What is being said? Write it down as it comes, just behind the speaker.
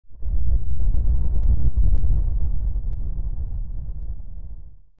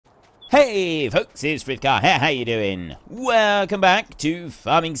Hey folks, it's Frithcar here, how you doing? Welcome back to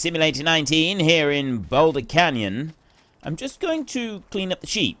Farming Simulator 19 here in Boulder Canyon. I'm just going to clean up the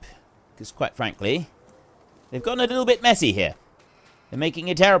sheep, because quite frankly, they've gotten a little bit messy here. They're making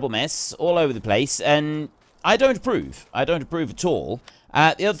a terrible mess all over the place, and I don't approve. I don't approve at all.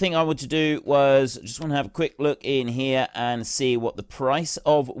 The other thing I want to do was just want to have a quick look in here and see what the price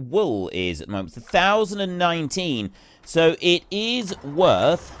of wool is at the moment. It's 1,019, so it is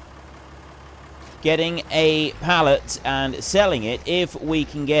worth getting a pallet and selling it if we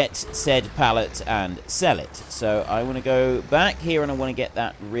can get said pallet and sell it. So I want to go back here and I want to get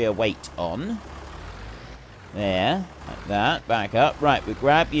that rear weight on. There, like that, back up. Right, we'll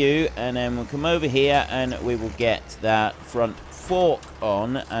grab you and then we'll come over here and we will get that front fork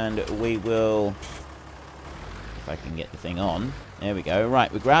on and we will, if I can get the thing on, there we go.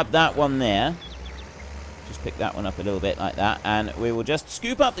 Right, we grab that one there. Just pick that one up a little bit like that, and we will just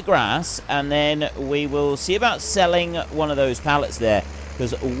scoop up the grass, and then we will see about selling one of those pallets there,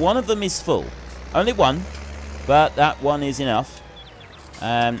 because one of them is full. Only one, but that one is enough.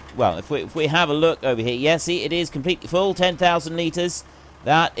 Well, if we have a look over here, yeah, see, it is completely full, 10,000 litres.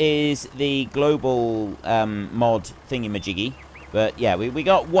 That is the global mod thingy-majiggy. But yeah, we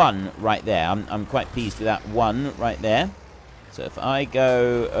got one right there. I'm quite pleased with that one right there. So if I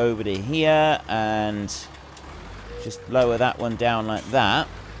go over to here and just lower that one down like that.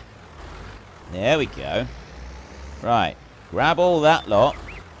 There we go. Right. Grab all that lot.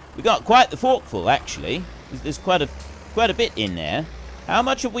 We got quite the forkful, actually. There's quite a bit in there. How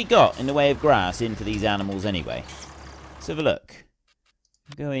much have we got in the way of grass in for these animals anyway? Let's have a look.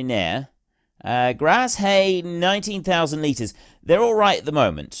 Go in there. Grass, hay, 19,000 litres. They're all right at the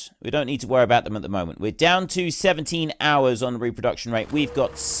moment. We don't need to worry about them at the moment. We're down to 17 hours on the reproduction rate. We've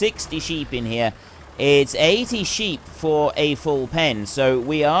got 60 sheep in here. It's 80 sheep for a full pen. So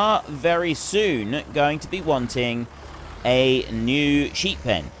we are very soon going to be wanting a new sheep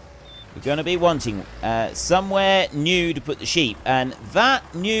pen. We're going to be wanting somewhere new to put the sheep. And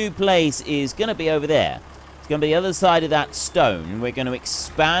that new place is going to be over there. It's going to be the other side of that stone. We're going to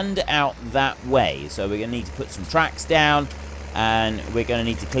expand out that way. So we're going to need to put some tracks down. And we're going to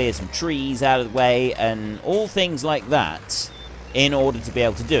need to clear some trees out of the way. And all things like that in order to be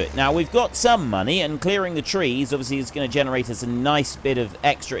able to do it. Now, we've got some money. And clearing the trees, obviously, is going to generate us a nice bit of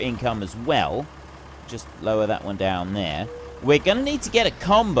extra income as well. Just lower that one down there. We're going to need to get a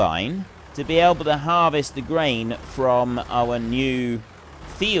combine to be able to harvest the grain from our new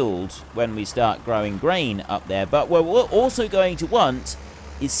field when we start growing grain up there. But what we're also going to want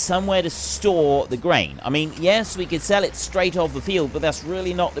is somewhere to store the grain. I mean, yes, we could sell it straight off the field, but that's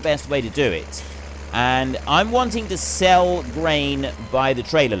really not the best way to do it. And I'm wanting to sell grain by the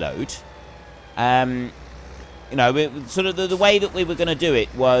trailer load. You know, sort of the way that we were going to do it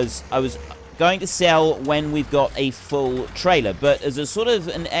was I was going to sell when we've got a full trailer. But as a sort of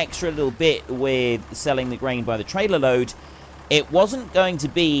an extra little bit with selling the grain by the trailer load, it wasn't going to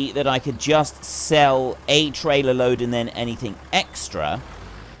be that I could just sell a trailer load and then anything extra.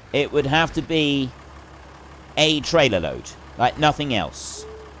 It would have to be a trailer load, like nothing else.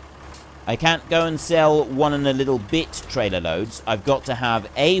 I can't go and sell one and a little bit trailer loads. I've got to have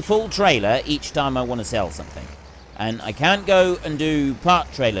a full trailer each time I want to sell something. And I can't go and do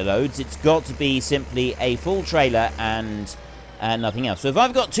part trailer loads. It's got to be simply a full trailer and nothing else. So if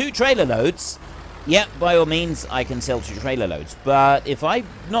I've got 2 trailer loads, yep, by all means, I can sell 2 trailer loads. But if I've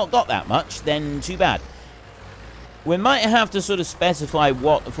not got that much, then too bad. We might have to sort of specify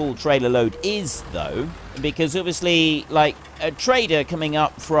what a full trailer load is, though. Because obviously, like, a trader coming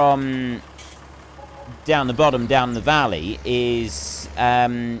up from down the bottom, down the valley, is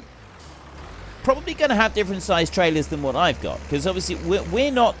probably going to have different size trailers than what I've got. Because obviously,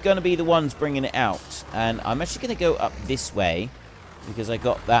 we're not going to be the ones bringing it out. And I'm actually going to go up this way. Because I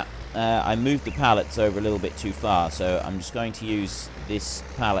got that. I moved the pallets over a little bit too far. So I'm just going to use this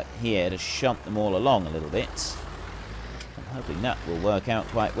pallet here to shunt them all along a little bit. I'm hoping that will work out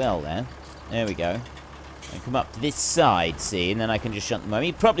quite well there. There we go. I come up to this side, see, and then I can just shunt them over.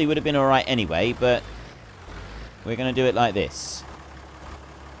 It probably would have been alright anyway, but we're going to do it like this.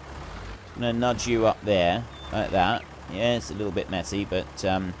 I'm going to nudge you up there, like that. Yeah, it's a little bit messy, but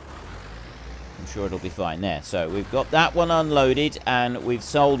I'm sure it'll be fine there. So we've got that one unloaded, and we've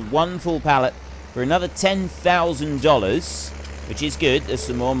sold 1 full pallet for another $10,000, which is good. There's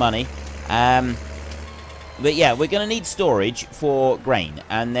some more money. But yeah, we're going to need storage for grain.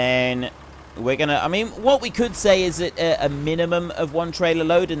 And then we're going to... I mean, what we could say is that a minimum of 1 trailer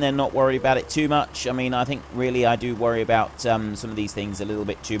load and then not worry about it too much. I mean, I think really I do worry about some of these things a little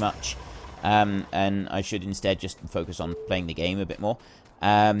bit too much. And I should instead just focus on playing the game a bit more.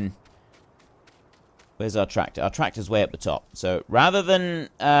 Where's our tractor? Our tractor's way up the top. So rather than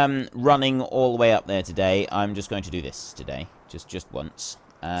running all the way up there today, I'm just going to do this today, just once.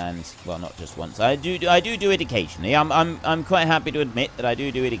 And well, not just once. I do it occasionally. I'm quite happy to admit that I do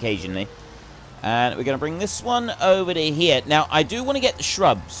it occasionally. And we're going to bring this one over to here. Now, I do want to get the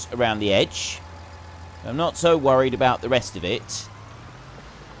shrubs around the edge. I'm not so worried about the rest of it.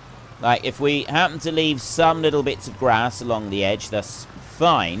 Like, if we happen to leave some little bits of grass along the edge, that's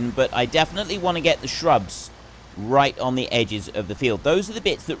fine. But I definitely want to get the shrubs right on the edges of the field. Those are the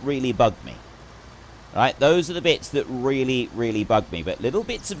bits that really bug me. Right? Those are the bits that really, really bug me. But little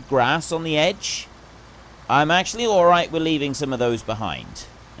bits of grass on the edge, I'm actually alright with leaving some of those behind.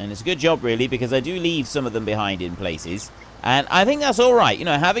 And it's a good job, really, because I do leave some of them behind in places. And I think that's alright. You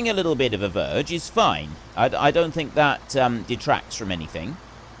know, having a little bit of a verge is fine. I don't think that detracts from anything.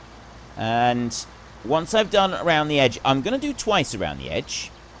 And once I've done around the edge, I'm going to do twice around the edge.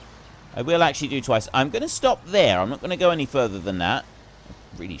 I will actually do twice. I'm going to stop there. I'm not going to go any further than that.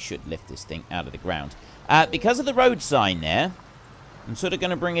 I really should lift this thing out of the ground. Because of the road sign there, I'm sort of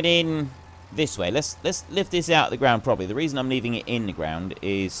going to bring it in this way. Let's lift this out of the ground properly. The reason I'm leaving it in the ground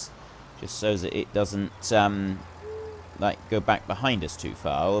is just so that it doesn't like go back behind us too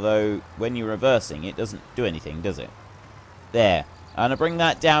far. Although when you're reversing, it doesn't do anything, does it? There. And I bring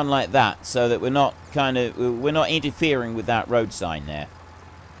that down like that so that we're not interfering with that road sign there.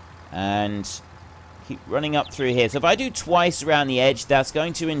 And keep running up through here. So if I do twice around the edge, that's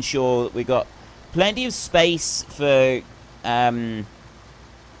going to ensure that we've got plenty of space for when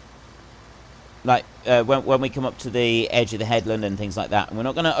we come up to the edge of the headland and things like that. And we're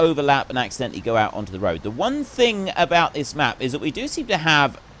not going to overlap and accidentally go out onto the road. The one thing about this map is that we do seem to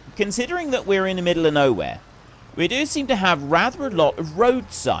have, considering that we're in the middle of nowhere, we do seem to have rather a lot of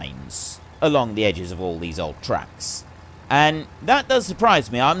road signs along the edges of all these old tracks. And that does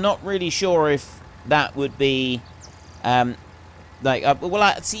surprise me. I'm not really sure if that would be, see,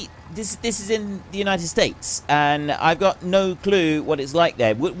 this is in the United States, and I've got no clue what it's like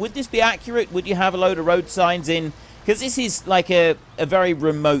there. Would this be accurate? Would you have a load of road signs in? Because this is like a very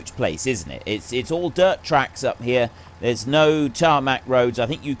remote place, isn't it? It's all dirt tracks up here. There's no tarmac roads. I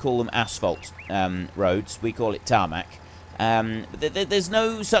think you call them asphalt roads. We call it tarmac. There's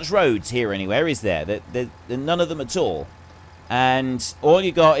no such roads here anywhere, is there? None of them at all. And all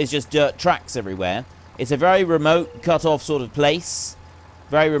you got is just dirt tracks everywhere. It's a very remote, cut-off sort of place.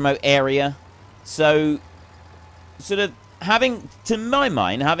 Very remote area. So, sort of having, to my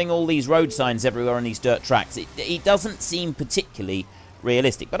mind, having all these road signs everywhere on these dirt tracks, it doesn't seem particularly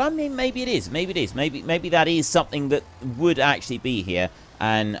realistic. But I mean, maybe it is. Maybe it is. Maybe that is something that would actually be here,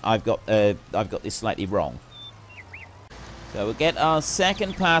 and I've got this slightly wrong. So we'll get our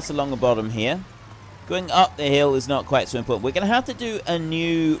second pass along the bottom here. Going up the hill is not quite so important. We're going to have to do a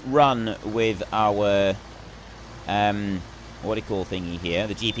new run with our what do you call thingy here?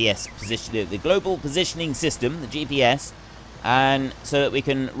 The GPS position, the global positioning system, the GPS, and so that we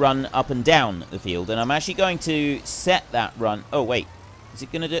can run up and down the field. And I'm actually going to set that run. Oh wait, is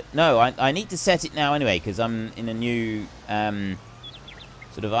it going to do? No, I need to set it now anyway because I'm in a new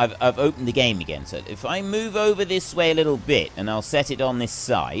sort of. I've opened the game again. So if I move over this way a little bit, and I'll set it on this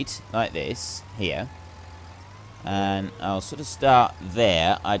side like this here. And I'll sort of start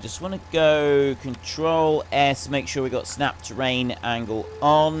there. I just want to go Control S, make sure we got snap terrain angle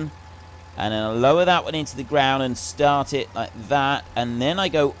on. And then I'll lower that one into the ground and start it like that. And then I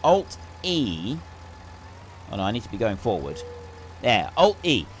go Alt E. Oh no, I need to be going forward. There, Alt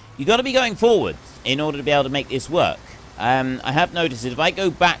E. You've got to be going forward in order to be able to make this work. I have noticed that if I go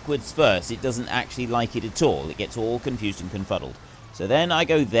backwards first, it doesn't actually like it at all. It gets all confused and confuddled. So then I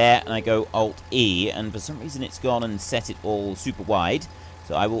go there and I go Alt-E, and for some reason it's gone and set it all super wide.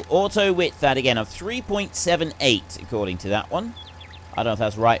 So I will auto-width that again of 3.78 according to that one. I don't know if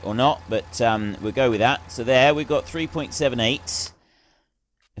that's right or not, but we'll go with that. So there, we've got 3.78.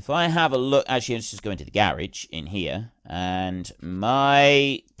 If I have a look, actually let's just go into the garage in here. And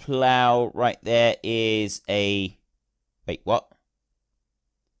my plow right there is a... Wait, what?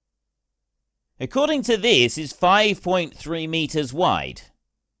 According to this, is 5.3 meters wide.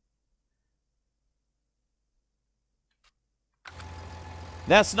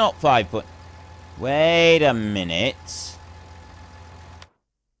 That's not 5. Wait a minute.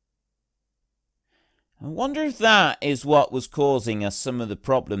 I wonder if that is what was causing us some of the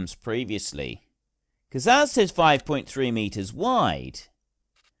problems previously. Because that says 5.3 meters wide.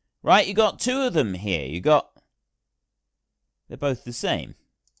 Right, you got two of them here. You got... They're both the same.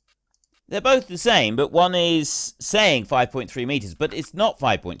 They're both the same, but one is saying 5.3 meters, but it's not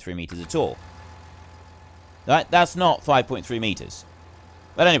 5.3 meters at all. Right? That's not 5.3 meters.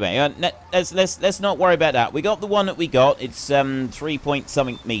 But anyway, let's not worry about that. We got the one that we got. It's 3 point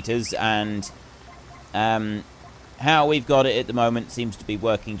something meters, and how we've got it at the moment seems to be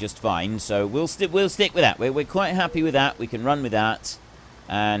working just fine. So we'll stick with that. We're quite happy with that. We can run with that.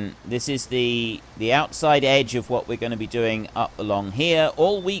 And this is the outside edge of what we're going to be doing up along here.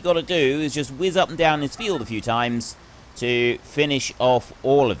 All we got to do is just whiz up and down this field a few times to finish off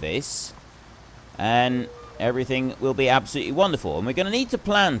all of this. And everything will be absolutely wonderful. And we're going to need to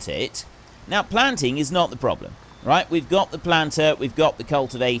plant it. Now, planting is not the problem, right? We've got the planter, we've got the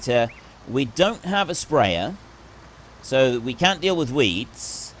cultivator. We don't have a sprayer, so we can't deal with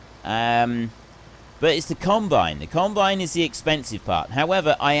weeds. But it's the combine. The combine is the expensive part.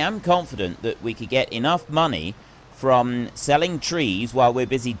 However, I am confident that we could get enough money from selling trees while we're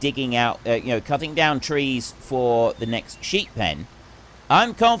busy digging out, cutting down trees for the next sheep pen.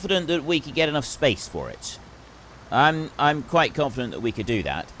 I'm confident that we could get enough space for it. I'm quite confident that we could do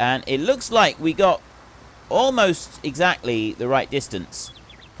that. And it looks like we got almost exactly the right distance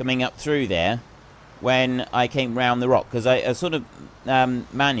coming up through there when I came round the rock, because I sort of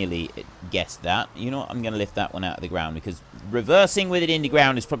manually guessed that. You know what, I'm going to lift that one out of the ground, because reversing with it in the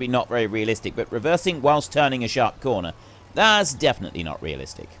ground is probably not very realistic, but reversing whilst turning a sharp corner, that's definitely not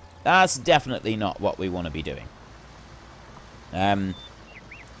realistic. That's definitely not what we want to be doing.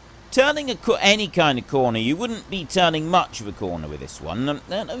 Turning any kind of corner, you wouldn't be turning much of a corner with this one.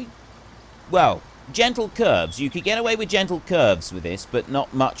 Well, gentle curves. You could get away with gentle curves with this, but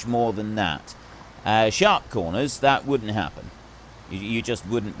not much more than that. Sharp corners, that wouldn't happen. You just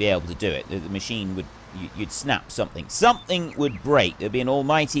wouldn't be able to do it. The machine would... You'd snap something. Something would break. There'd be an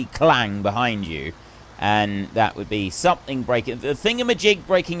almighty clang behind you. And that would be something breaking. The thingamajig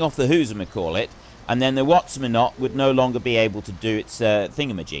breaking off the who's-a-call-it. And then the what's-a-not would no longer be able to do its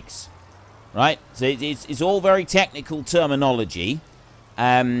thingamajigs. Right? So it's all very technical terminology.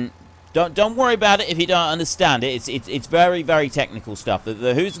 Don't worry about it if you don't understand it. It's very, very technical stuff.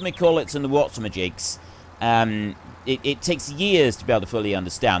 The who's-a-call-its and the what's-a-majigs, it takes years to be able to fully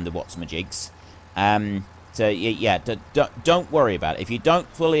understand the what's-a-majigs. So, yeah, don't worry about it. If you don't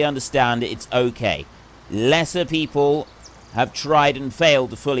fully understand it, it's okay. Lesser people have tried and failed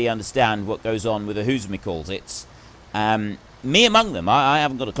to fully understand what goes on with the who's-a-calls-its. Me among them, I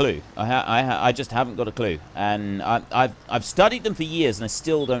haven't got a clue. I just haven't got a clue. And I've studied them for years, and I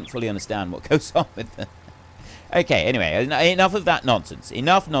still don't fully understand what goes on with them. Okay, anyway, enough of that nonsense.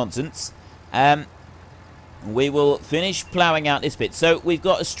 Enough nonsense. We will finish ploughing out this bit. So we've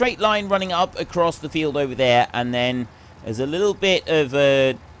got a straight line running up across the field over there, and then there's a little bit of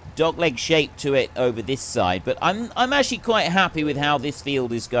a dogleg shape to it over this side. But I'm actually quite happy with how this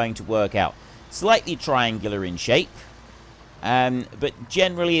field is going to work out. Slightly triangular in shape. But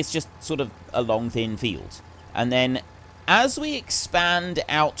generally it's just sort of a long, thin field. And then as we expand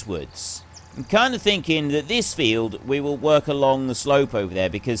outwards, I'm kind of thinking that this field we will work along the slope over there,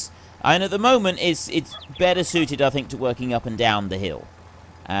 because and at the moment it's better suited, I think, to working up and down the hill.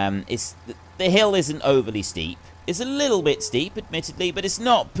 The hill isn't overly steep. It's a little bit steep, admittedly, but it's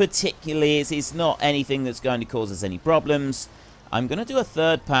not particularly, it's not anything that's going to cause us any problems. I'm going to do a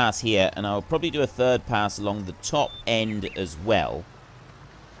third pass here, and I'll probably do a third pass along the top end as well.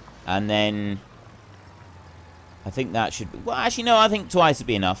 And then I think that should be... Well, actually, no, I think twice would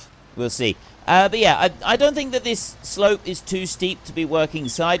be enough. We'll see. But yeah, I don't think that this slope is too steep to be working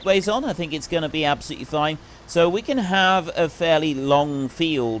sideways on. I think it's going to be absolutely fine. So we can have a fairly long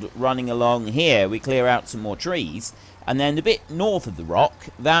field running along here. We clear out some more trees. And then the bit north of the rock,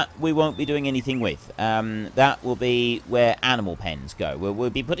 that we won't be doing anything with. That will be where animal pens go. We'll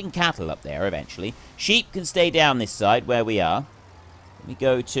be putting cattle up there eventually. Sheep can stay down this side where we are. Let me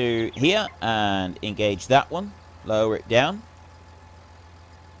go to here and engage that one. Lower it down.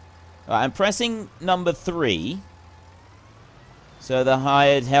 Right, I'm pressing number 3. So the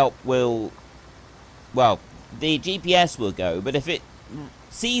hired help will... Well, the GPS will go. But if it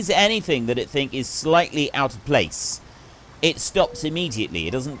sees anything that it thinks is slightly out of place, it stops immediately.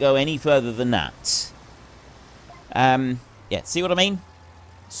 It doesn't go any further than that. Yeah, see what I mean?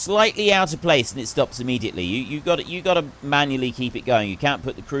 Slightly out of place and it stops immediately. You got to manually keep it going. You can't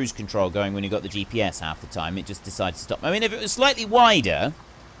put the cruise control going when you've got the GPS half the time. It just decides to stop. I mean, if it was slightly wider,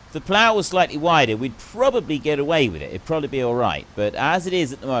 if the plough was slightly wider, we'd probably get away with it. It'd probably be all right. But as it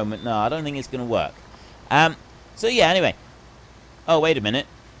is at the moment, no, I don't think it's going to work. So yeah, anyway. Oh, wait a minute.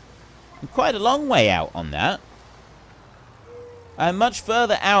 I'm quite a long way out on that. I'm much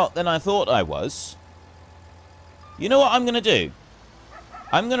further out than I thought I was. You know what I'm going to do?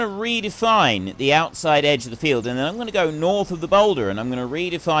 I'm going to redefine the outside edge of the field, and then I'm going to go north of the boulder, and I'm going to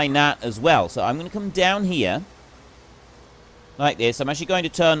redefine that as well. So I'm going to come down here. like this. I'm actually going to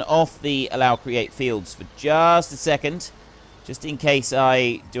turn off the allow create fields for just a second, just in case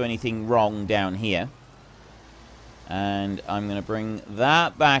I do anything wrong down here. And I'm going to bring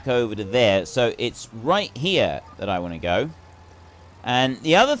that back over to there. So it's right here that I want to go. And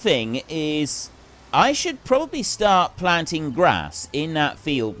the other thing is, I should probably start planting grass in that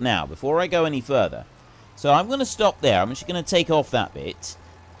field now before I go any further. So I'm going to stop there. I'm just going to take off that bit.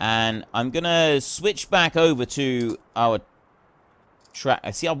 And I'm going to switch back over to our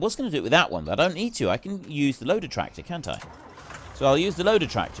tractor. See, I was going to do it with that one, but I don't need to. I can use the loader tractor, can't I? So I'll use the loader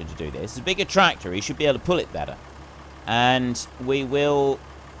tractor to do this. It's a bigger tractor. He should be able to pull it better. And we will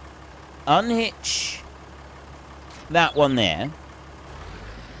unhitch that one there.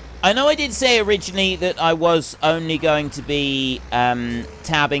 I know I did say originally that I was only going to be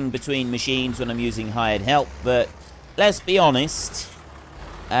tabbing between machines when I'm using hired help, but let's be honest,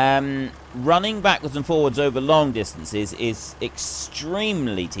 running backwards and forwards over long distances is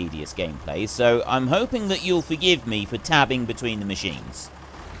extremely tedious gameplay, so I'm hoping that you'll forgive me for tabbing between the machines.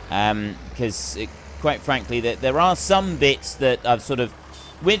 Because, quite frankly, there are some bits that I've sort of...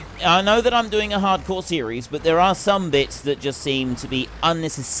 I know that I'm doing a hardcore series, but there are some bits that just seem to be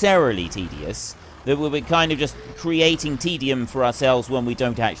unnecessarily tedious, that we'll be kind of just creating tedium for ourselves when we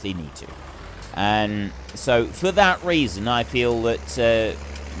don't actually need to. And so, for that reason, I feel that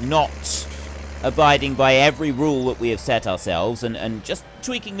not abiding by every rule that we have set ourselves, and just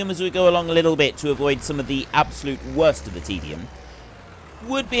tweaking them as we go along a little bit to avoid some of the absolute worst of the tedium,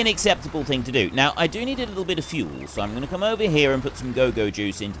 would be an acceptable thing to do. Now, I do need a little bit of fuel, so I'm going to come over here and put some go-go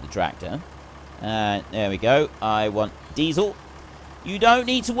juice into the tractor. There we go. I want diesel. You don't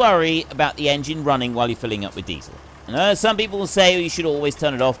need to worry about the engine running while you're filling up with diesel. Some people will say you should always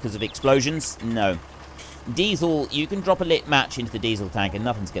turn it off because of explosions. No. Diesel, you can drop a lit match into the diesel tank and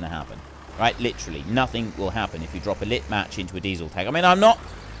nothing's going to happen. Right? Literally, nothing will happen if you drop a lit match into a diesel tank. I mean, I'm not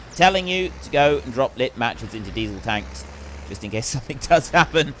telling you to go and drop lit matches into diesel tanks just in case something does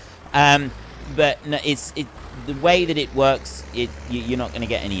happen. But no, it's the way that it works, you're not going to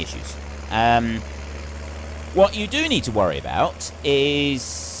get any issues. What you do need to worry about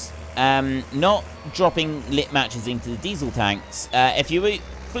is not dropping lit matches into the diesel tanks. If you were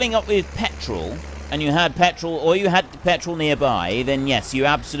filling up with petrol, and you had petrol, or you had petrol nearby, then yes, you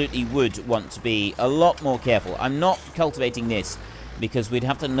absolutely would want to be a lot more careful. I'm not cultivating this because we'd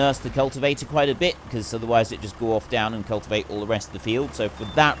have to nurse the cultivator quite a bit, because otherwise it'd just go off down and cultivate all the rest of the field. So for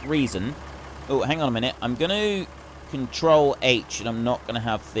that reason... Oh, hang on a minute. I'm going to Control H, and I'm not going to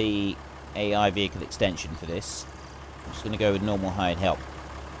have the AI vehicle extension for this. I'm just going to go with normal hired help.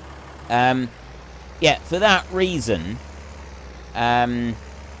 Yeah, for that reason...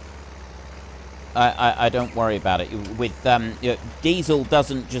 I don't worry about it. With you know, diesel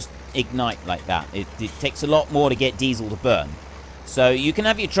doesn't just ignite like that. It takes a lot more to get diesel to burn. So you can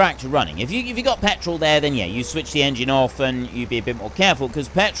have your tractor running. If you got petrol there, then yeah, you switch the engine off and you be a bit more careful, because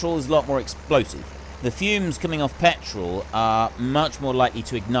petrol is a lot more explosive. The fumes coming off petrol are much more likely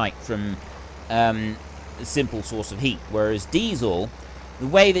to ignite from a simple source of heat, whereas diesel, the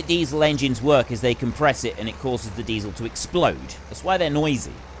way that diesel engines work is they compress it and it causes the diesel to explode. That's why they're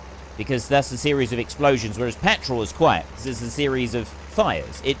noisy, because that's a series of explosions, whereas petrol is quiet, because it's a series of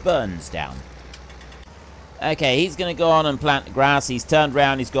fires. It burns down. Okay, he's going to go on and plant the grass. He's turned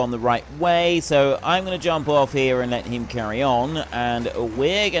around, he's gone the right way, so I'm going to jump off here and let him carry on, and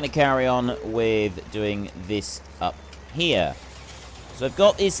we're going to carry on with doing this up here. So I've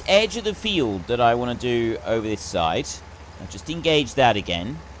got this edge of the field that I want to do over this side. I'll just engage that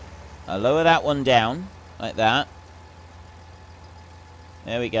again. I'll lower that one down, like that.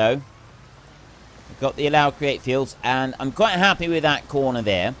 There we go. I've got the allow create fields, and I'm quite happy with that corner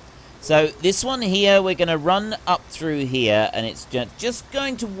there. So this one here, we're going to run up through here, and it's just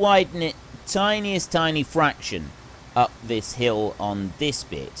going to widen it tiniest tiny fraction up this hill on this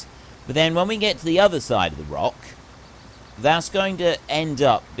bit. But then when we get to the other side of the rock, that's going to end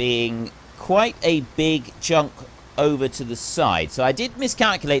up being quite a big chunk over to the side. So I did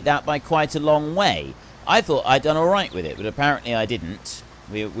miscalculate that by quite a long way. I thought I'd done alright with it, but apparently I didn't.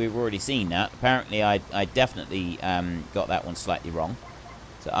 We've already seen that. Apparently I definitely got that one slightly wrong.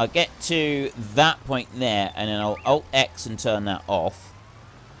 So I'll get to that point there, and then I'll Alt-X and turn that off.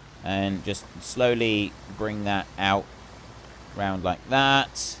 And just slowly bring that out, round like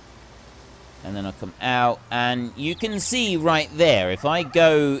that. And then I'll come out, and you can see right there, if I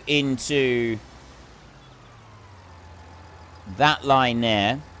go into that line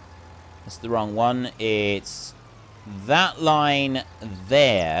there, that's the wrong one, it's that line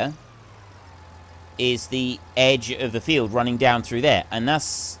there is the edge of the field running down through there, and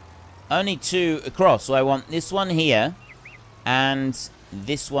that's only 2 across. So I want this one here and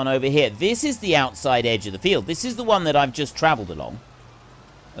this one over here. This is the outside edge of the field. This is the one that I've just traveled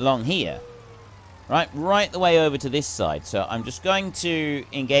along here. Right the way over to this side. So I'm just going to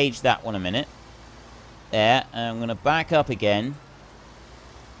engage that one a minute. There, and I'm going to back up again.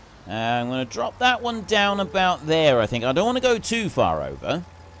 I'm going to drop that one down about there, I think. I don't want to go too far over.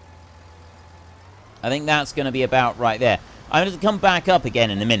 I think that's going to be about right there. I'm going to come back up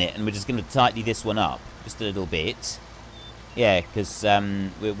again in a minute, and we're just going to tidy this one up just a little bit. Yeah, because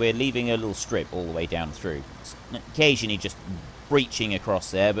we're leaving a little strip all the way down through. It's occasionally just breaching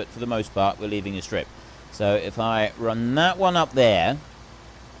across there, but for the most part, we're leaving a strip. So if I run that one up there,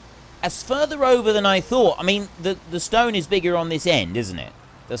 that's further over than I thought. I mean, the stone is bigger on this end, isn't it?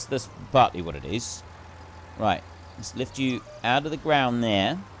 That's partly what it is. Right, let's lift you out of the ground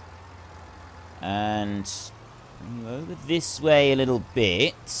there. And bring you over this way a little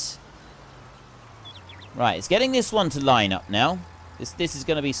bit. Right, it's getting this one to line up now. This is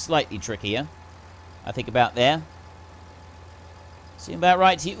going to be slightly trickier. I think about there. Seem about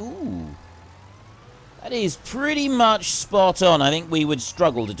right to you. Ooh. That is pretty much spot on. I think we would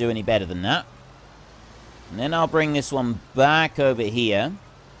struggle to do any better than that. And then I'll bring this one back over here.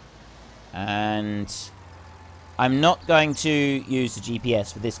 And I'm not going to use the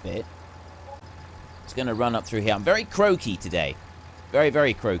GPS for this bit. It's going to run up through here. I'm very croaky today. Very,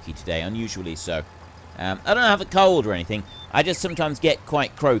 very croaky today. Unusually so. I don't have a cold or anything. I just sometimes get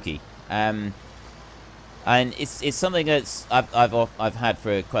quite croaky. And it's something that's I've had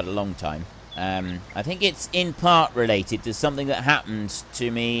for quite a long time. I think it's in part related to something that happened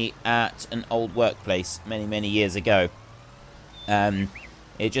to me at an old workplace many, many years ago.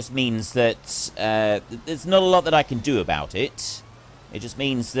 It just means that there's not a lot that I can do about it. It just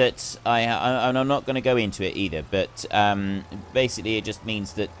means that I'm not going to go into it either. But basically, it just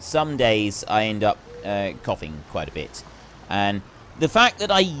means that some days I end up coughing quite a bit. And the fact that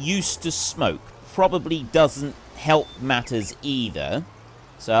I used to smoke probably doesn't help matters either.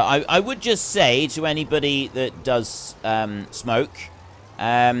 So I would just say to anybody that does smoke,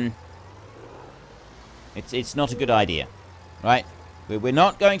 it's not a good idea, right? We're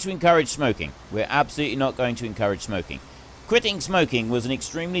not going to encourage smoking. We're absolutely not going to encourage smoking. Quitting smoking was an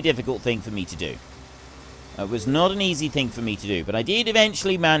extremely difficult thing for me to do. It was not an easy thing for me to do, but I did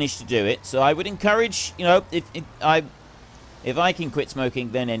eventually manage to do it. So I would encourage, you know, if I can quit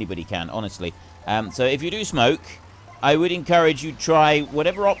smoking, then anybody can, honestly. So if you do smoke, I would encourage you to try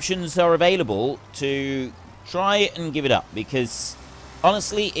whatever options are available to try and give it up, because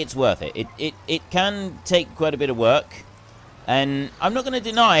honestly, it's worth it. It can take quite a bit of work, and I'm not going to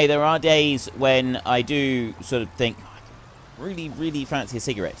deny there are days when I do sort of think, oh, I really, really fancy a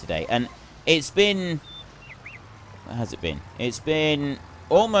cigarette today, and it's been, what has it been? It's been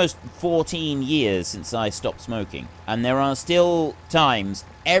almost 14 years since I stopped smoking, and there are still times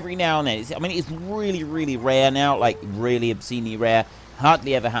every now and then. I mean, it's really, really rare now, like really obscenely rare.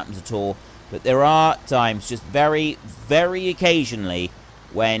 Hardly ever happens at all. But there are times, just very, very occasionally,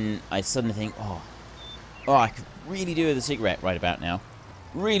 when I suddenly think, oh, I could really do with a cigarette right about now.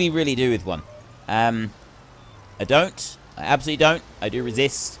 Really, really do with one. I don't. I absolutely don't. I do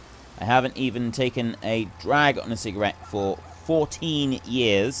resist. I haven't even taken a drag on a cigarette for 14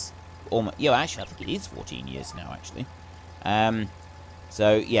 years. Actually, I think it is 14 years now, actually.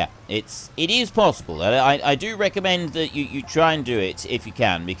 So, yeah, it is possible. I do recommend that you try and do it if you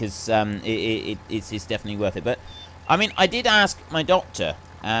can, because it's definitely worth it. But, I mean, I did ask my doctor,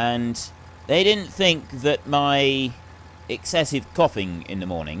 and they didn't think that my excessive coughing in the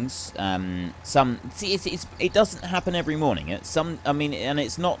mornings, it doesn't happen every morning. And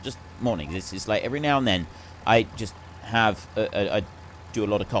it's not just mornings. It's like every now and then I just have, I do a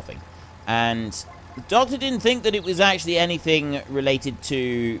lot of coughing. And the doctor didn't think that it was actually anything related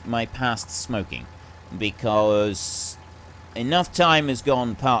to my past smoking, because enough time has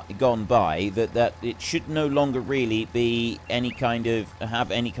gone by that it should no longer really be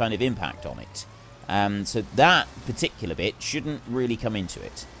have any kind of impact on it. So that particular bit shouldn't really come into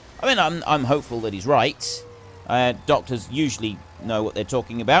it. I mean, I'm hopeful that he's right. Doctors usually know what they're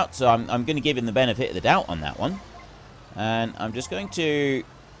talking about, so I'm going to give him the benefit of the doubt on that one. And I'm just going to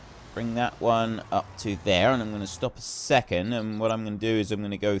bring that one up to there, and I'm going to stop a second, and what I'm going to do is I'm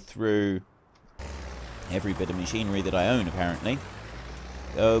going to go through every bit of machinery that I own, apparently.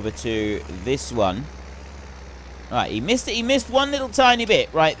 Go over to this one. Right, he missed it. He missed one little tiny bit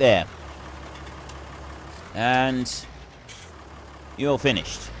right there. And you're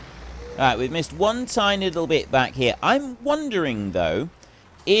finished. Right, we've missed one tiny little bit back here. I'm wondering, though,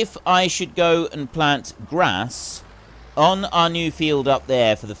 if I should go and plant grass on our new field up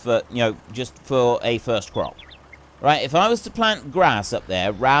there for just for a first crop. Right, if I was to plant grass up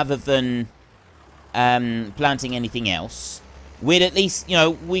there rather than planting anything else, we'd at least, you know,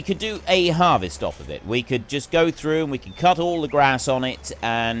 we could do a harvest off of it. We could just go through and we could cut all the grass on it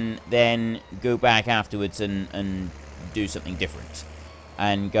and then go back afterwards and do something different.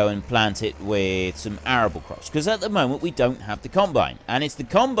 And go and plant it with some arable crops. Because at the moment, we don't have the combine. And it's the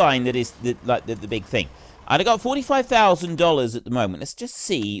combine that is the big thing. And I got $45,000 at the moment. Let's just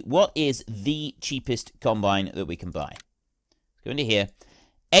see what is the cheapest combine that we can buy. Go into here.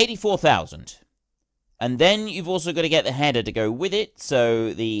 $84,000. And then you've also got to get the header to go with it.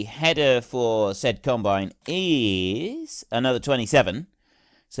 So the header for said combine is another 27.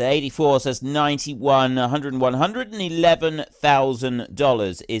 So 84 says 91, 100,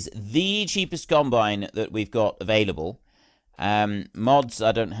 $111,000 is the cheapest combine that we've got available. Mods,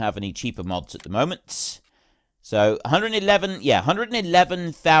 I don't have any cheaper mods at the moment. So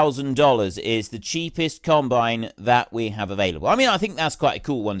 $111,000 is the cheapest combine that we have available. I mean, I think that's quite a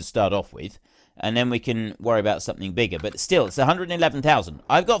cool one to start off with. And then we can worry about something bigger. But still, it's $111,000.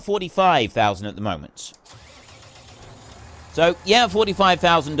 I've got $45,000 at the moment. So, yeah,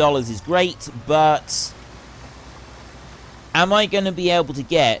 $45,000 is great, but am I going to be able to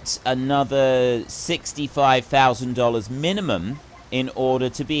get another $65,000 minimum in order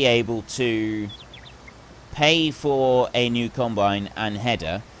to be able to pay for a new combine and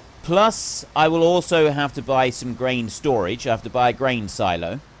header? Plus, I will also have to buy some grain storage. I have to buy a grain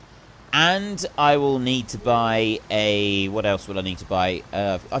silo. And I will need to buy a... What else will I need to buy?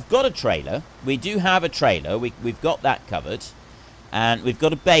 I've got a trailer. We do have a trailer. We've got that covered. And we've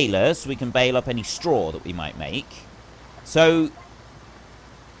got a baler, so we can bale up any straw that we might make. So,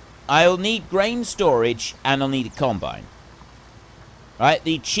 I'll need grain storage, and I'll need a combine. Right,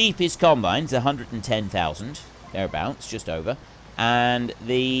 the cheapest combine's $110,000. Thereabouts, just over. And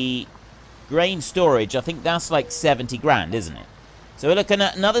the grain storage, I think that's like 70 grand, isn't it? So we're looking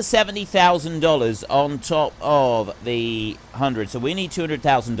at another $70,000 on top of the 100. So we need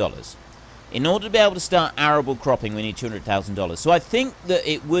 $200,000. In order to be able to start arable cropping, we need $200,000. So I think that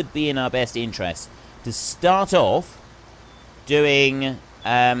it would be in our best interest to start off doing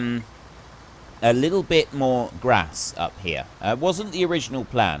a little bit more grass up here. It wasn't the original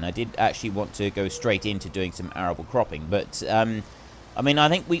plan. I did actually want to go straight into doing some arable cropping. But, I mean, I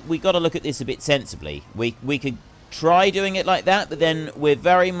think we got to look at this a bit sensibly. We could try doing it like that, but then we're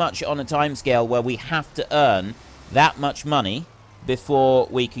very much on a time scale where we have to earn that much money before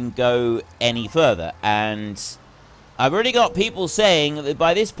we can go any further. And I've already got people saying that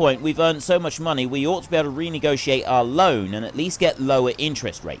by this point we've earned so much money we ought to be able to renegotiate our loan and at least get lower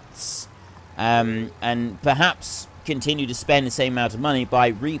interest rates, and perhaps continue to spend the same amount of money by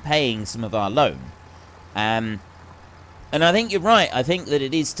repaying some of our loan. And I think you're right. I think that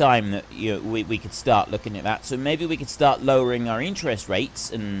it is time that we could start looking at that. So maybe we could start lowering our interest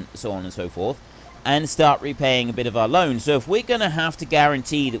rates and so on and so forth, and start repaying a bit of our loan. So if we're going to have to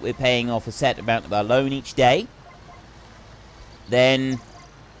guarantee that we're paying off a set amount of our loan each day, then,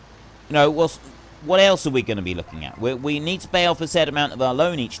 you know, what else are we going to be looking at? We need to pay off a set amount of our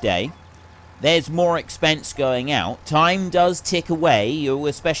loan each day. There's more expense going out. Time does tick away,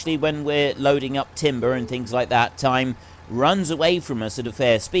 especially when we're loading up timber and things like that. Time runs away from us at a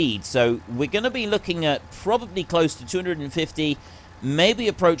fair speed. So we're going to be looking at probably close to 250, maybe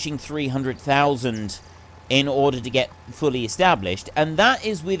approaching 300,000 in order to get fully established. And that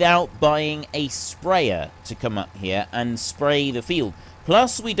is without buying a sprayer to come up here and spray the field.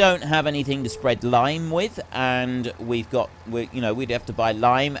 Plus, we don't have anything to spread lime with, and we'd have to buy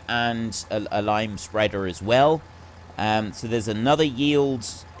lime and a lime spreader as well. So there's another yield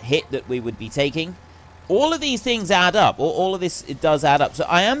hit that we would be taking. All of these things add up. All of this, it does add up. So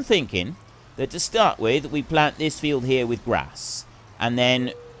I am thinking that to start with, we plant this field here with grass. And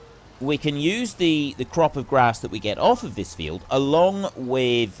then we can use the crop of grass that we get off of this field, along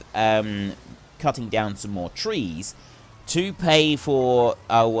with cutting down some more trees, to pay for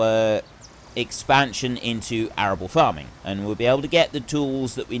our expansion into arable farming. And we'll be able to get the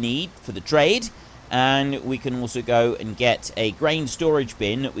tools that we need for the trade. And we can also go and get a grain storage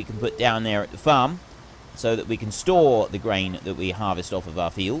bin that we can put down there at the farm, so that we can store the grain that we harvest off of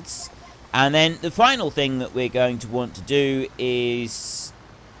our fields. And then the final thing that we're going to want to do is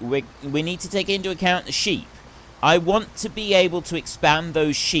we need to take into account the sheep. I want to be able to expand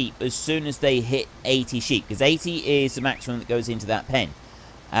those sheep as soon as they hit 80 sheep, because 80 is the maximum that goes into that pen.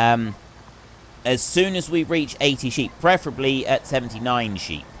 As soon as we reach 80 sheep, preferably at 79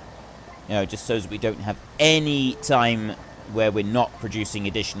 sheep, just so that we don't have any time where we're not producing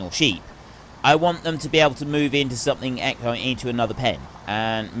additional sheep. I want them to be able to move into something, into another pen.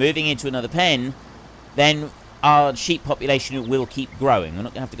 And moving into another pen, then our sheep population will keep growing. We're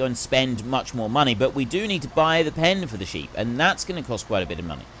not going to have to go and spend much more money, but we do need to buy the pen for the sheep, and that's going to cost quite a bit of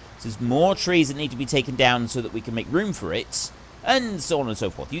money. So there's more trees that need to be taken down so that we can make room for it, and so on and so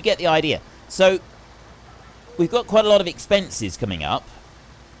forth. You get the idea. So we've got quite a lot of expenses coming up,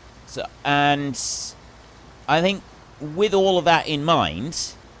 and I think with all of that in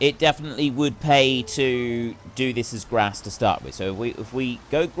mind, it definitely would pay to do this as grass to start with. So if we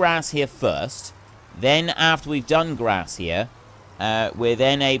go grass here first, then after we've done grass here, we're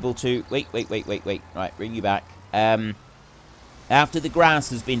then able to... Wait. Right, bring you back. After the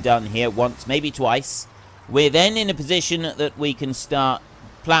grass has been done here once, maybe twice, we're then in a position that we can start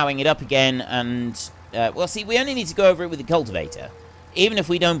ploughing it up again. And, well, see, we only need to go over it with the cultivator. Even if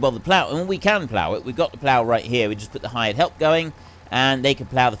we don't bother ploughing, well, we can plough it. We've got the plough right here. We just put the hired help going, and they can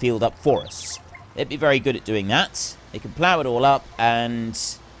plough the field up for us. They'd be very good at doing that. They can plough it all up, and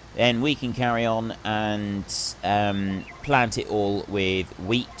then we can carry on and plant it all with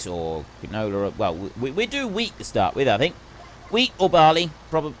wheat or canola. Well, we do wheat to start with, I think. Wheat or barley,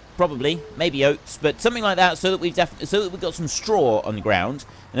 probably, maybe oats, but something like that, so that we've got some straw on the ground.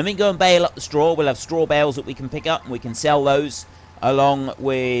 And then we can go and bale up the straw. We'll have straw bales that we can pick up, and we can sell those along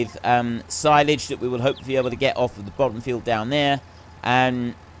with silage that we will hopefully be able to get off of the bottom field down there,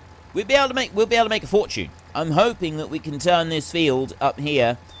 and we'll be able to make a fortune. I'm hoping that we can turn this field up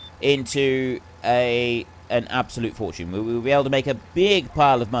here into an absolute fortune. We'll be able to make a big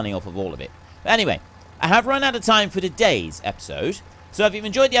pile of money off of all of it. But anyway, I have run out of time for today's episode. So if you've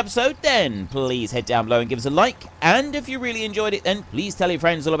enjoyed the episode, then please head down below and give us a like. And if you really enjoyed it, then please tell your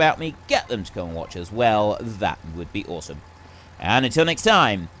friends all about me. Get them to come and watch as well. That would be awesome. And until next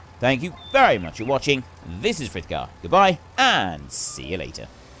time, thank you very much for watching. This is Frithgar. Goodbye, and see you later.